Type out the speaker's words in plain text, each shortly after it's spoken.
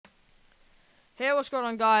Hey, what's going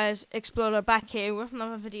on, guys? Explorer back here with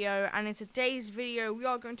another video, and in today's video we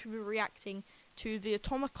are going to be reacting to the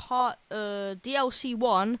Atomic Heart DLC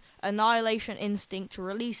 1 Annihilation Instinct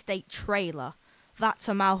release date trailer. That's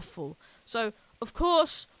a mouthful. So, of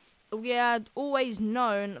course, we had always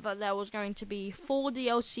known that there was going to be 4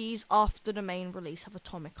 DLCs after the main release of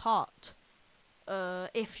Atomic Heart.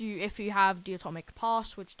 If you have the Atomic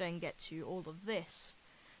Pass, which then gets you all of this.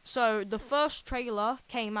 So, the first trailer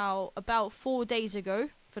came out about 4 days ago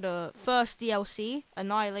for the first DLC,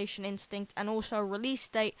 Annihilation Instinct, and also a release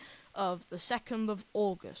date of the 2nd of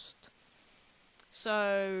August.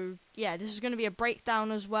 So, yeah, this is going to be a breakdown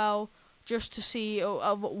as well, just to see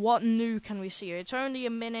what new can we see. It's only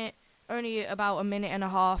about a minute and a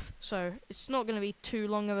half, so it's not going to be too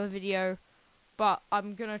long of a video, but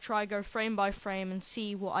I'm going to try go frame by frame and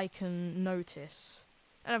see what I can notice.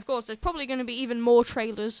 And of course, there's probably going to be even more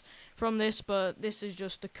trailers from this, but this is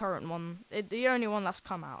just the current one. The only one that's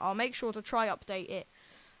come out. I'll make sure to try update it.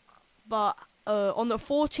 But on the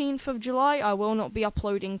 14th of July, I will not be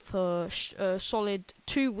uploading for solid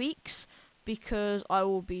 2 weeks, because I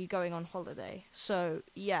will be going on holiday. So,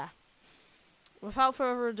 yeah. Without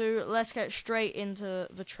further ado, let's get straight into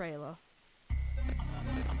the trailer.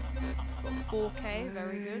 Got 4K,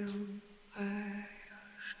 very good.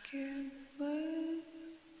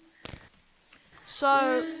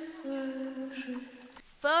 So,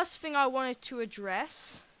 first thing I wanted to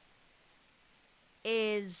address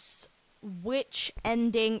is which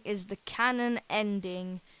ending is the canon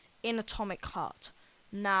ending in Atomic Heart.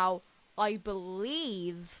 Now, I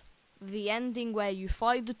believe the ending where you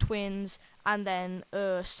fight the twins and then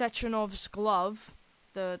Sechenov's glove,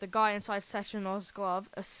 the guy inside Sechenov's glove,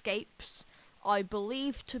 escapes. I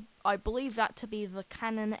believe that to be the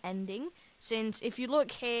canon ending. Since if you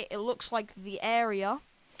look here, it looks like the area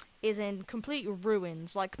is in complete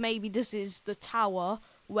ruins. Like maybe this is the tower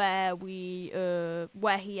where he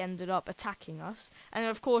ended up attacking us. And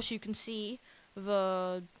of course you can see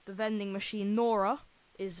the vending machine Nora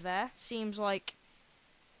is there. Seems like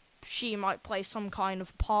she might play some kind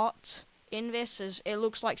of part in this, as it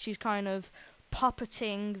looks like she's kind of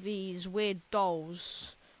puppeting these weird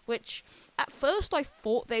dolls. Which, at first I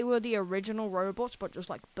thought they were the original robots, but just,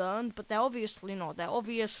 like, burned. But they're obviously not. They're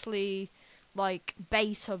obviously, like,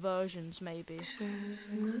 beta versions, maybe.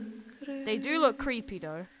 They do look creepy,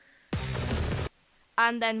 though.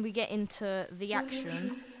 And then we get into the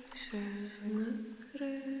action.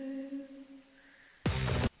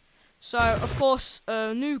 So, of course,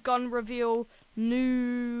 new gun reveal,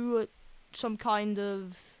 some kind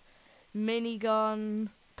of minigun,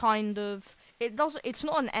 kind of. It's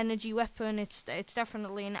not an energy weapon. It's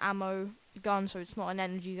definitely an ammo gun, so it's not an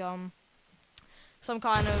energy gun. Some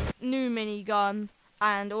kind of new minigun,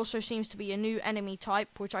 and also seems to be a new enemy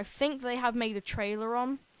type, which I think they have made a trailer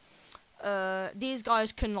on. These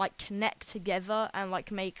guys can like connect together and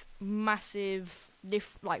like make massive,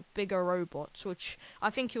 bigger robots, which I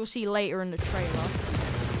think you'll see later in the trailer.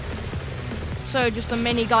 So just a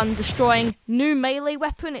minigun destroying new melee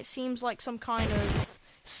weapon. It seems like some kind of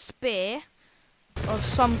spear of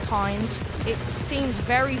some kind. It seems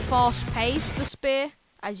very fast-paced, the spear,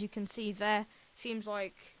 as you can see there. Seems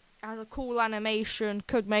like it has a cool animation.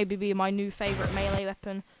 Could maybe be my new favorite melee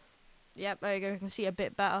weapon. Yep, there you go. You can see a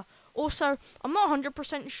bit better. Also, I'm not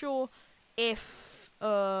 100% sure if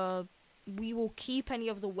we will keep any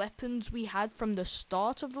of the weapons we had from the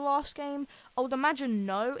start of the last game. I would imagine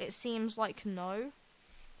no. It seems like no.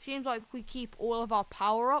 Seems like we keep all of our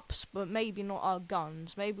power-ups, but maybe not our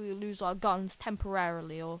guns. Maybe we lose our guns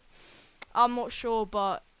temporarily, or I'm not sure,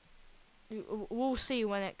 but we'll see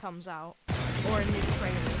when it comes out, or in new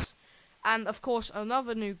trailers. And of course,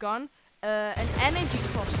 another new gun, an energy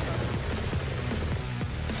crossbow.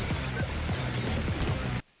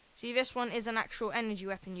 See, this one is an actual energy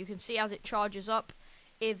weapon. You can see as it charges up,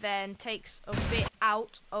 it then takes a bit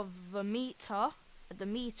out of the meter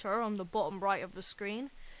on the bottom right of the screen.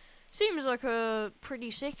 Seems like a pretty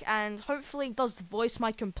sick, and hopefully does voice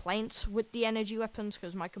my complaints with the energy weapons,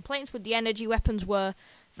 because my complaints with the energy weapons were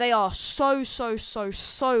they are so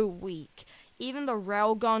weak. Even the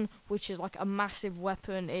railgun, which is like a massive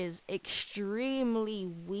weapon, is extremely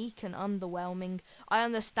weak and underwhelming. I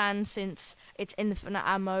understand since it's infinite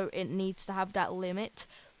ammo, it needs to have that limit,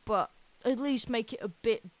 but at least make it a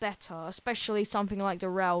bit better, especially something like the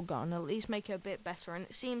railgun. At least make it a bit better, and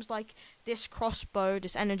it seems like this crossbow,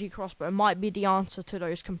 this energy crossbow, might be the answer to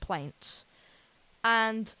those complaints.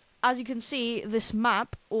 And as you can see, this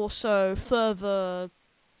map also further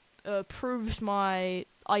proves my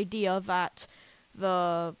idea that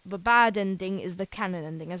the bad ending is the canon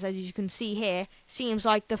ending, as you can see here, seems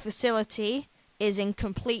like the facility is in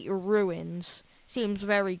complete ruins. Seems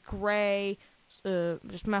very grey,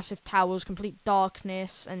 just massive towers, complete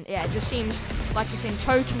darkness, and yeah, it just seems like it's in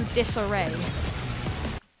total disarray.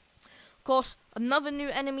 Of course, another new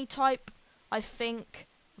enemy type, I think.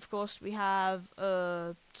 Of course, we have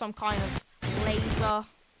some kind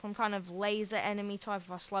of laser enemy type.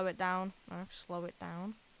 If I slow it down, slow it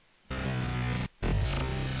down.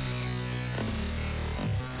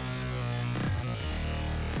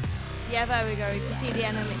 Yeah, there we go. You can see the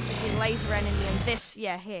enemy, the laser enemy, and this,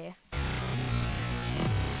 yeah, here.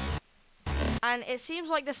 And it seems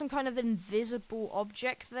like there's some kind of invisible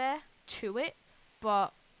object there to it,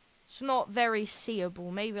 but it's not very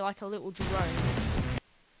seeable. Maybe like a little drone.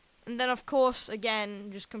 And then, of course, again,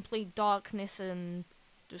 just complete darkness and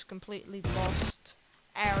just completely lost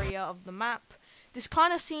area of the map. This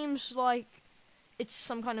kind of seems like it's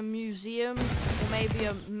some kind of museum or maybe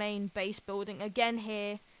a main base building. Again,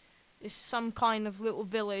 here is some kind of little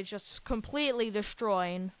village that's completely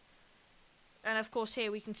destroyed. And of course,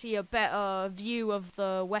 here we can see a better view of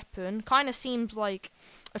the weapon. Kind of seems like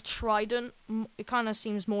a trident. It kind of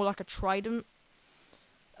seems more like a trident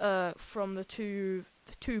from the two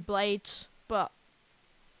blades. But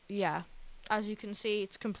yeah, as you can see,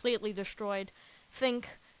 it's completely destroyed. Think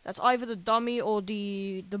that's either the dummy or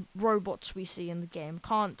the robots we see in the game.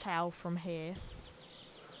 Can't tell from here.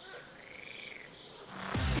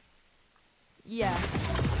 Yeah.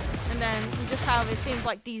 And then we just have, it seems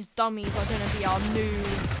like these dummies are going to be our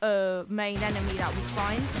new main enemy that we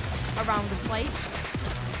find around the place.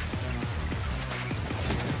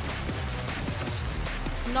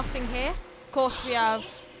 There's nothing here. Of course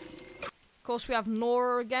we have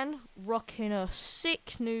Nora again, rocking a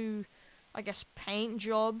sick new, I guess, paint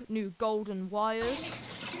job, new golden wires.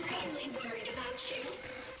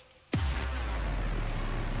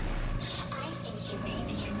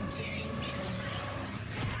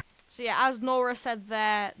 So yeah, as Nora said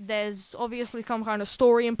there's obviously some kind of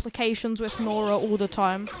story implications with Nora all the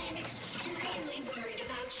time.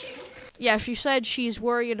 Yeah, she said she's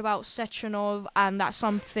worried about Sechenov and that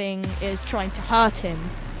something is trying to hurt him.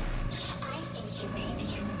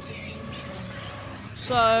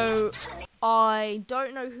 So I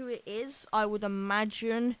don't know who it is. I would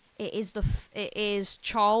imagine it is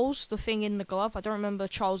Charles, the thing in the glove. I don't remember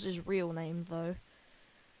Charles's real name though.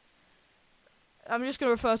 I'm just going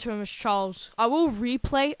to refer to him as Charles. I will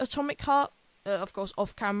replay Atomic Heart, of course,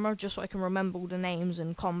 off camera, just so I can remember all the names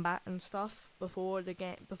and combat and stuff before the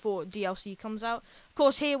game, before DLC comes out. Of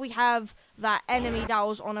course, here we have that enemy that I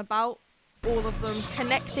was on about. All of them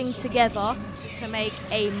connecting together to make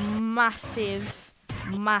a massive,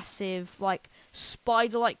 like,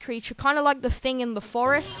 spider-like creature. Kind of like the thing in the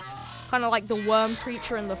forest. Kind of like the worm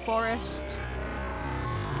creature in the forest.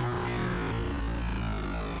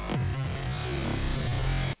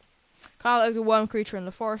 Kind of like the worm creature in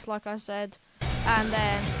the forest, like I said. And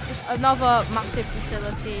then just another massive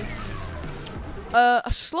facility.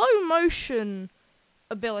 A slow motion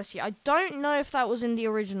ability. I don't know if that was in the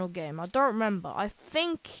original game. I don't remember. I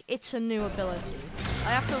think it's a new ability.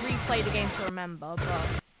 I have to replay the game to remember,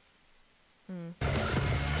 but...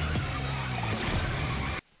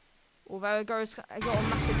 Well, there it goes. I got a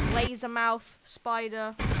massive laser mouth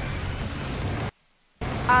spider.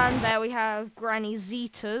 And there we have Granny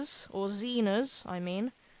Zeta's, or Xena's, I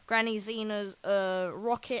mean. Granny Xena's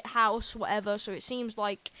rocket house, whatever. So it seems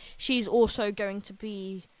like she's also going to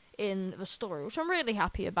be in the story, which I'm really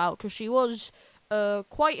happy about, because she was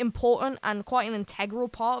quite important and quite an integral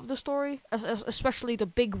part of the story, especially the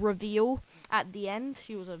big reveal at the end.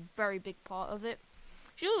 She was a very big part of it.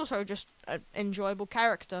 She's also just an enjoyable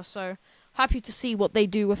character, so happy to see what they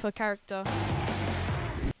do with her character.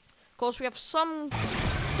 Of course, we have some...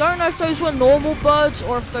 Don't know if those were normal birds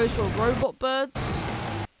or if those were robot birds.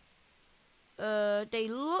 They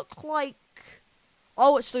look like...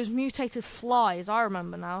 Oh, it's those mutated flies. I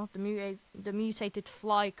remember now. The mutated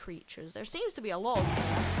fly creatures. There seems to be a lot of them.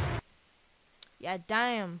 Yeah,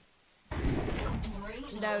 damn.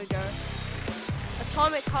 There we go.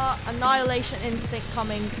 Atomic Heart Annihilation Instinct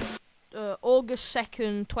coming August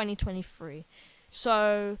 2nd, 2023.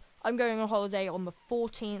 So... I'm going on holiday on the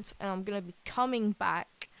 14th, and I'm going to be coming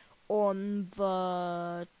back on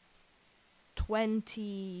the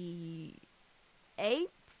 28th?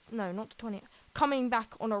 No, not the 20th. Coming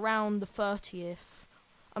back on around the 30th.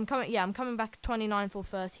 I'm coming back 29th or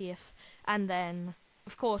 30th, and then,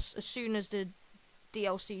 of course, as soon as the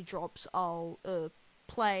DLC drops, I'll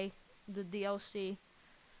play the DLC.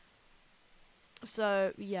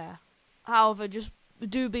 So, yeah. However, just...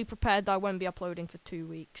 do be prepared that I won't be uploading for 2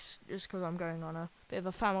 weeks, just because I'm going on a bit of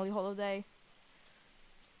a family holiday.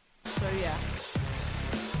 So yeah.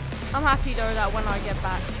 I'm happy though that when I get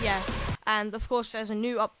back, yeah. And of course there's a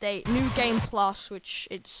new update, New Game Plus, which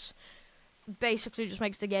it's basically just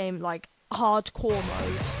makes the game like hardcore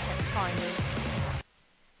mode, kind of.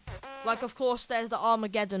 Like of course there's the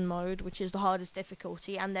Armageddon mode, which is the hardest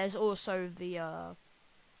difficulty, and there's also the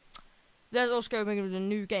going to the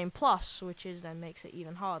New Game Plus, which is then makes it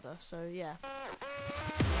even harder. So yeah.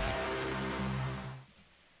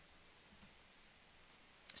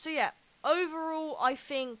 So yeah, overall I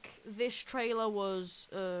think this trailer was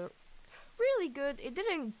really good. It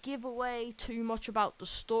didn't give away too much about the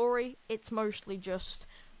story. It's mostly just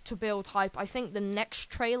to build hype. I think the next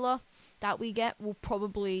trailer that we get will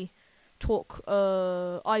probably talk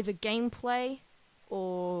either gameplay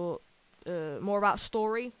or more about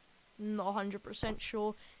story. Not 100%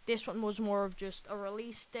 sure. This one was more of just a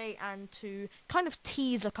release date and to kind of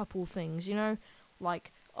tease a couple things, you know,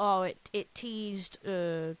 like it teased.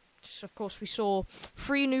 Of course, we saw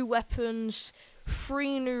 3 new weapons,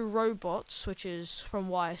 3 new robots, which is from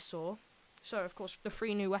what I saw. So of course, the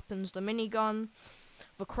 3 new weapons: the minigun,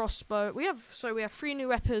 the crossbow. We have 3 new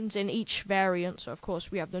weapons in each variant. So of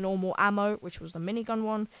course, we have the normal ammo, which was the minigun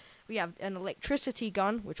one. We have an electricity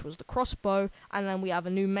gun, which was the crossbow, and then we have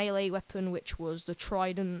a new melee weapon, which was the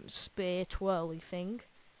trident spear twirly thing.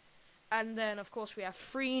 And then, of course, we have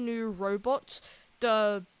 3 new robots.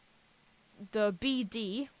 The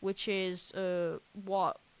BD, which is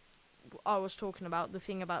what I was talking about, the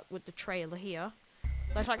thing about with the trailer here.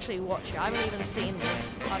 Let's actually watch it. I haven't even seen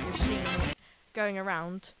this. I've just seen it going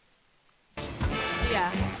around. So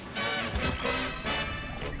yeah.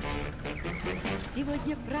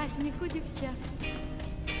 Сегодня праздник у девчат.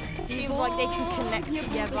 Seems like they can connect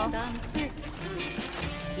together.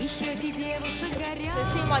 So it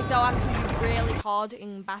seems like they'll actually be really hard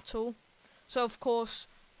in battle. So of course,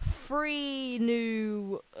 1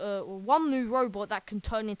 new robot that can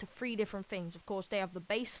turn into 3 different things. Of course, they have the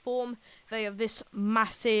base form. They have this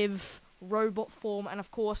massive robot form, and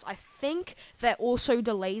of course, I think they're also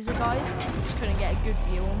the laser guys. Just couldn't get a good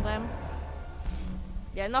view on them.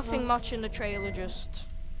 Yeah, nothing much in the trailer, just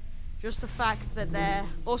the fact that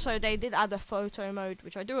they did add a photo mode,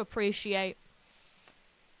 which I do appreciate.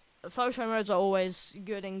 The photo modes are always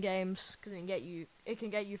good in games, because it can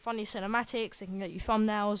get you funny cinematics, it can get you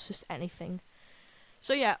thumbnails, just anything.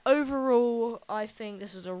 So yeah, overall, I think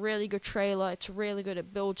this is a really good trailer. It's really good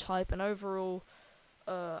at build type, and overall,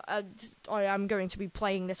 I am going to be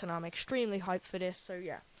playing this, and I'm extremely hyped for this. So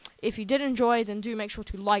yeah, if you did enjoy, then do make sure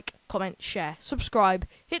to like, comment, share, subscribe,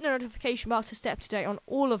 hit the notification bell to stay up to date on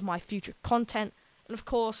all of my future content, and of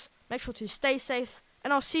course, make sure to stay safe,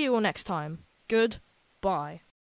 and I'll see you all next time. Goodbye.